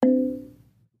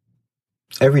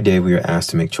Every day we are asked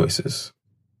to make choices.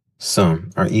 Some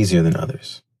are easier than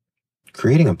others.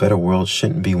 Creating a better world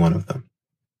shouldn't be one of them.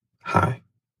 Hi,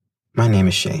 my name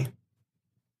is Shane.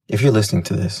 If you're listening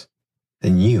to this,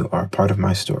 then you are a part of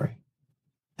my story.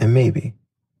 And maybe,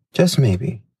 just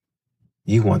maybe,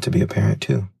 you want to be a parent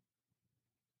too.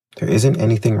 There isn't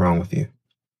anything wrong with you.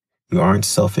 You aren't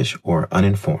selfish or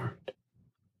uninformed.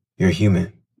 You're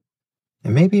human.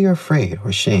 And maybe you're afraid or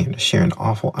ashamed to share an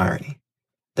awful irony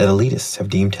that elitists have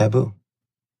deemed taboo.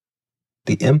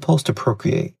 The impulse to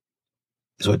procreate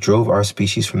is what drove our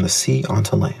species from the sea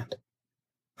onto land,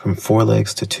 from 4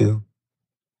 legs to 2,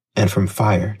 and from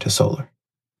fire to solar.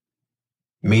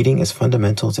 Mating is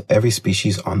fundamental to every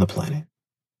species on the planet.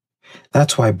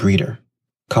 That's why Breeder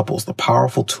couples the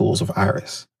powerful tools of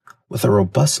Iris with a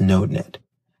robust node net,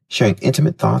 sharing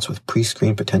intimate thoughts with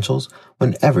pre-screened potentials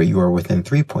whenever you are within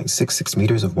 3.66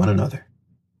 meters of one another.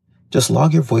 Just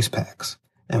log your voice packs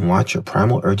and watch your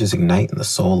primal urges ignite in the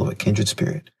soul of a kindred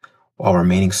spirit while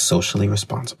remaining socially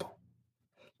responsible.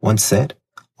 Once said,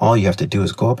 all you have to do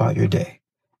is go about your day,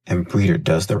 and Breeder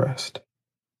does the rest.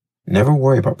 Never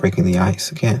worry about breaking the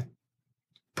ice again.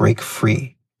 Break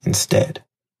free instead.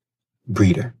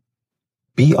 Breeder.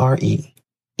 Breeder.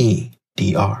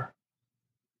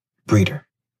 Breeder.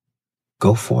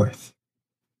 Go forth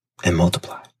and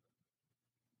multiply.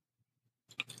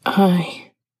 Hi.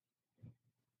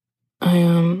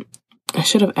 I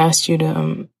should have asked you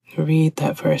to read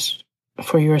that verse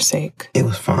for your sake. It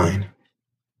was fine.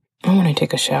 I want to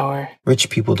take a shower.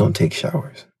 Rich people don't take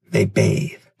showers. They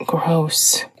bathe.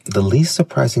 Gross. The least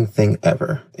surprising thing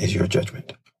ever is your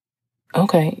judgment.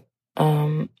 Okay.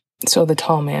 So the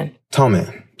tall man. Tall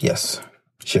man. Yes.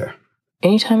 Sure.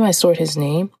 Anytime I sort his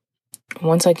name,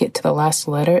 once I get to the last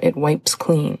letter, it wipes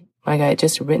clean, like I had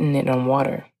just written it on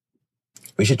water.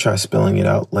 We should try spelling it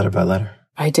out letter by letter.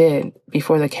 I did,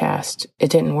 before the cast.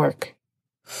 It didn't work.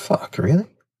 Fuck, really?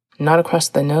 Not across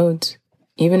the nodes.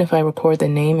 Even if I record the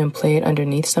name and play it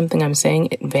underneath something I'm saying,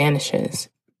 it vanishes.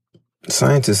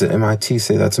 Scientists at MIT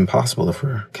say that's impossible if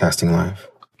we're casting live.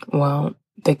 Well,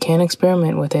 they can't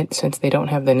experiment with it since they don't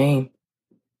have the name.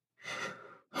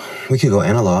 We could go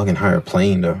analog and hire a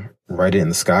plane to write it in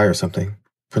the sky or something.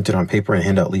 Print it on paper and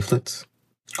hand out leaflets.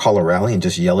 Call a rally and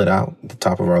just yell it out at the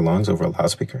top of our lungs over a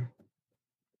loudspeaker.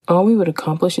 All we would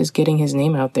accomplish is getting his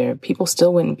name out there. People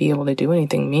still wouldn't be able to do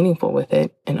anything meaningful with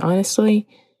it. And honestly,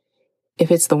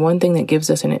 if it's the one thing that gives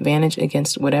us an advantage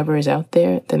against whatever is out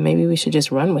there, then maybe we should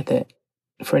just run with it.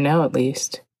 For now, at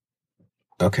least.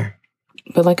 Okay.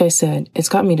 But like I said, it's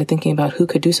got me to thinking about who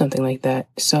could do something like that.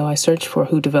 So I searched for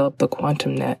who developed the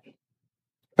quantum net.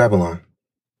 Babylon.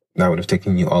 That would have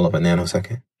taken you all of a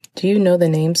nanosecond. Do you know the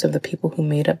names of the people who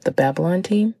made up the Babylon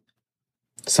team?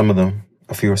 Some of them.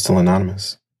 A few are still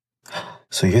anonymous.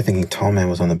 So you're thinking Tall Man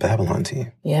was on the Babylon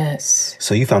team? Yes.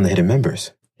 So you found the hidden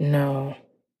members? No.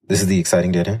 This is the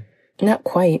exciting dead end? Not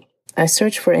quite. I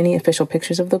searched for any official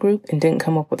pictures of the group and didn't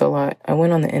come up with a lot. I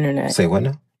went on the internet. Say what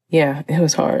now? Yeah, it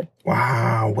was hard.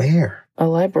 Wow, where? A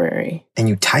library. And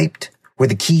you typed? Were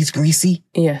the keys greasy?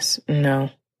 Yes,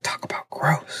 no. Talk about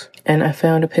gross. And I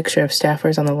found a picture of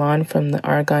staffers on the lawn from the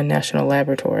Argonne National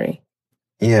Laboratory.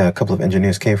 Yeah, a couple of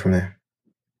engineers came from there.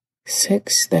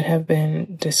 6 that have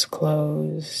been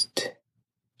disclosed.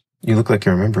 You look like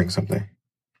you're remembering something.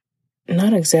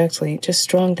 Not exactly, just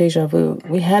strong deja vu.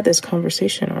 We had this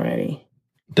conversation already.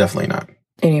 Definitely not.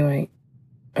 Anyway,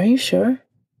 are you sure?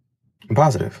 I'm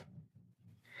positive.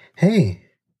 Hey,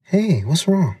 what's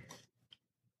wrong?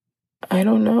 I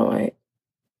don't know.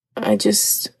 I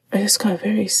just got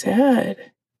very sad.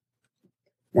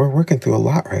 We're working through a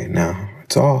lot right now.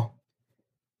 It's all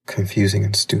confusing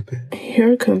and stupid.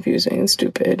 You're confusing and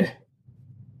stupid.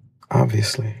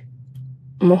 Obviously.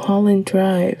 Mulholland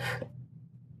Drive.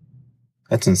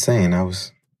 That's insane. I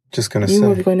was just going to say. You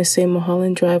were going to say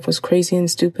Mulholland Drive was crazy and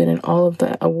stupid and all of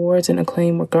the awards and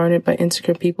acclaim were garnered by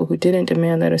insecure people who didn't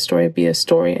demand that a story be a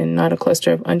story and not a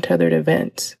cluster of untethered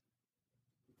events.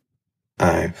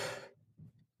 I've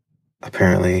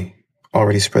apparently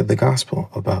already spread the gospel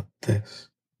about this.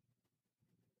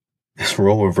 This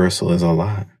role reversal is a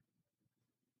lot.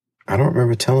 I don't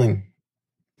remember telling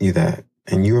you that,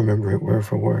 and you remember it word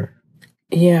for word.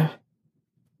 Yeah.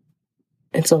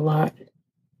 It's a lot.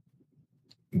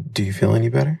 Do you feel any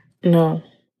better? No.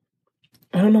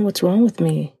 I don't know what's wrong with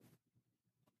me.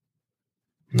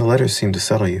 The letters seem to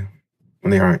settle you, when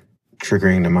they aren't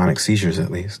triggering mnemonic seizures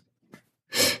at least.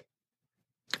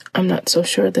 I'm not so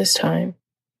sure this time.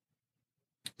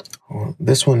 Well,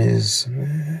 this one is...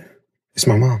 it's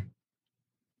my mom.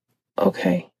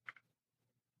 Okay.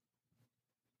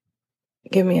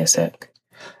 Give me a sec.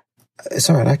 It's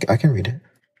all right. I can read it.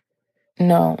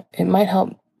 No, it might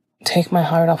help take my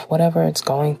heart off whatever it's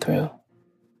going through.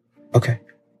 Okay.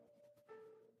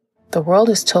 The world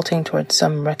is tilting towards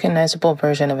some recognizable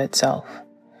version of itself.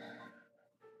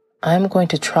 I'm going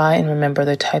to try and remember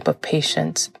the type of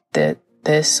patience that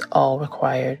this all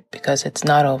required, because it's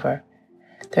not over.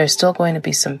 There's still going to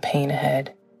be some pain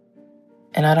ahead,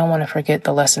 and I don't want to forget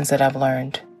the lessons that I've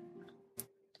learned.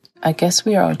 I guess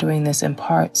we are all doing this in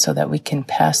part so that we can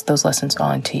pass those lessons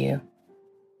on to you.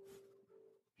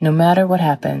 No matter what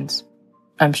happens,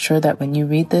 I'm sure that when you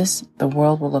read this, the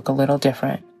world will look a little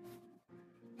different.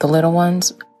 The little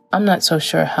ones, I'm not so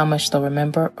sure how much they'll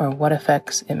remember or what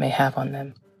effects it may have on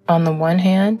them. On the one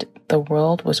hand, the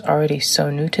world was already so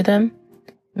new to them.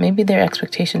 Maybe their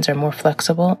expectations are more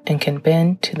flexible and can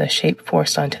bend to the shape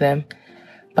forced onto them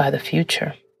by the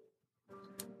future.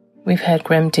 We've had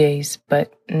grim days,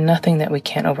 but nothing that we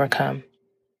can't overcome.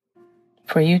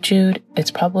 For you, Jude, it's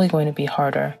probably going to be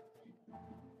harder.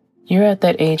 You're at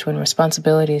that age when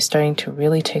responsibility is starting to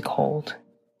really take hold.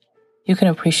 You can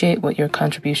appreciate what your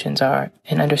contributions are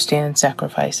and understand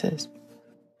sacrifices.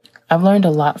 I've learned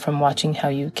a lot from watching how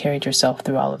you carried yourself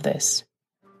through all of this.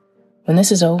 When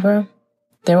this is over,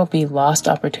 there will be lost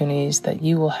opportunities that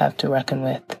you will have to reckon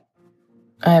with.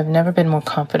 I have never been more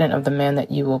confident of the man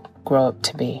that you will grow up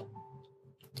to be.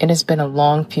 It has been a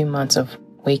long few months of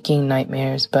waking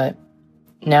nightmares, but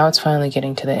now it's finally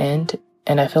getting to the end,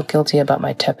 and I feel guilty about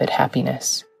my tepid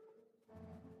happiness.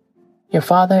 Your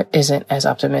father isn't as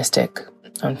optimistic,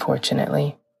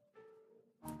 unfortunately.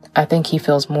 I think he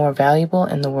feels more valuable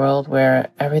in the world where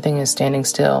everything is standing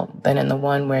still than in the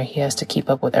one where he has to keep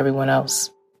up with everyone else.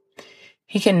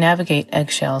 He can navigate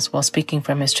eggshells while speaking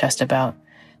from his chest about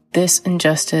this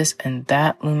injustice and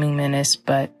that looming menace,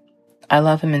 but I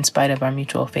love him in spite of our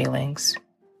mutual failings.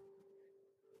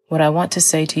 What I want to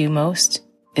say to you most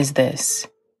is this.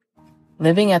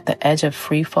 Living at the edge of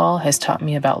free fall has taught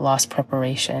me about lost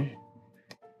preparation.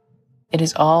 It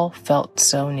has all felt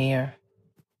so near.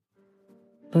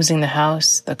 Losing the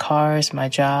house, the cars, my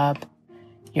job,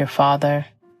 your father,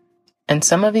 and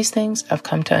some of these things I've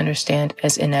come to understand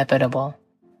as inevitable.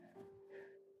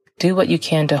 Do what you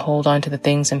can to hold on to the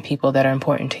things and people that are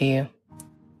important to you.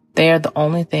 They are the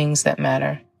only things that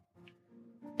matter.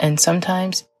 And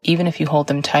sometimes, even if you hold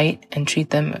them tight and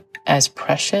treat them as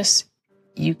precious,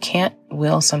 you can't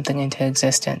will something into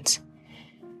existence.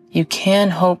 You can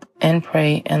hope and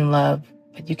pray and love,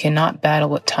 but you cannot battle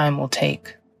what time will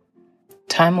take.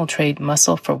 Time will trade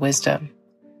muscle for wisdom.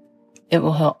 It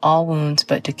will heal all wounds,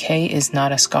 but decay is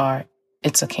not a scar,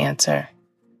 it's a cancer.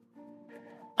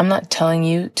 I'm not telling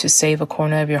you to save a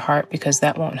corner of your heart because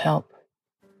that won't help.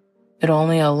 It'll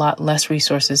only allot less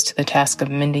resources to the task of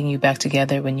mending you back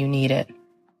together when you need it.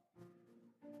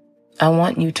 I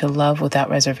want you to love without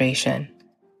reservation.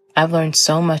 I've learned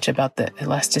so much about the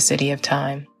elasticity of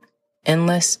time,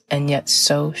 endless and yet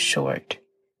so short.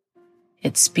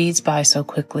 It speeds by so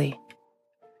quickly.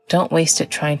 Don't waste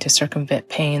it trying to circumvent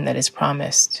pain that is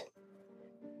promised.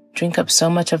 Drink up so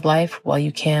much of life while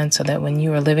you can so that when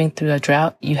you are living through a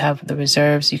drought, you have the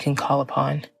reserves you can call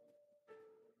upon.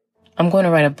 I'm going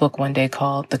to write a book one day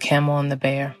called The Camel and the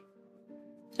Bear.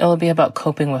 It'll be about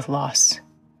coping with loss.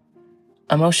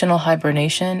 Emotional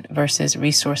hibernation versus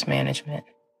resource management.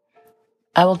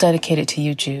 I will dedicate it to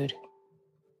you, Jude.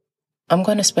 I'm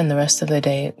going to spend the rest of the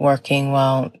day working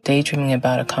while daydreaming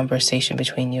about a conversation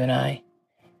between you and I.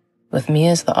 With me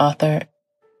as the author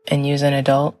and you as an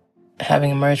adult,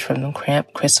 having emerged from the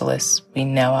cramped chrysalis we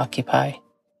now occupy.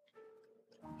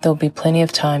 There'll be plenty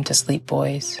of time to sleep,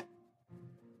 boys.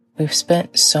 We've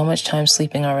spent so much time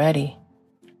sleeping already.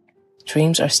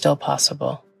 Dreams are still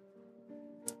possible.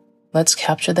 Let's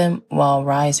capture them while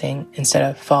rising instead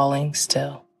of falling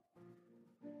still.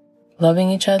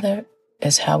 Loving each other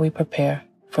is how we prepare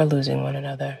for losing one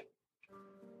another.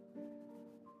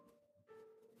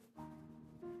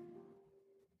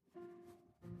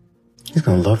 He's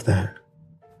gonna love that.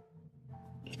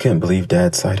 He couldn't believe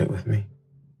Dad sided with me.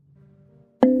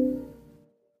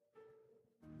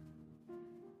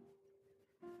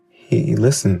 He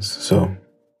listens, so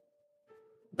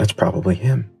that's probably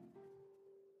him.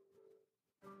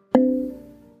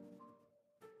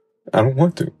 I don't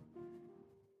want to.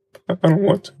 I don't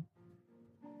want to.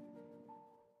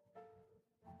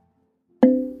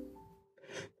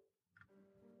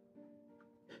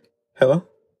 Hello?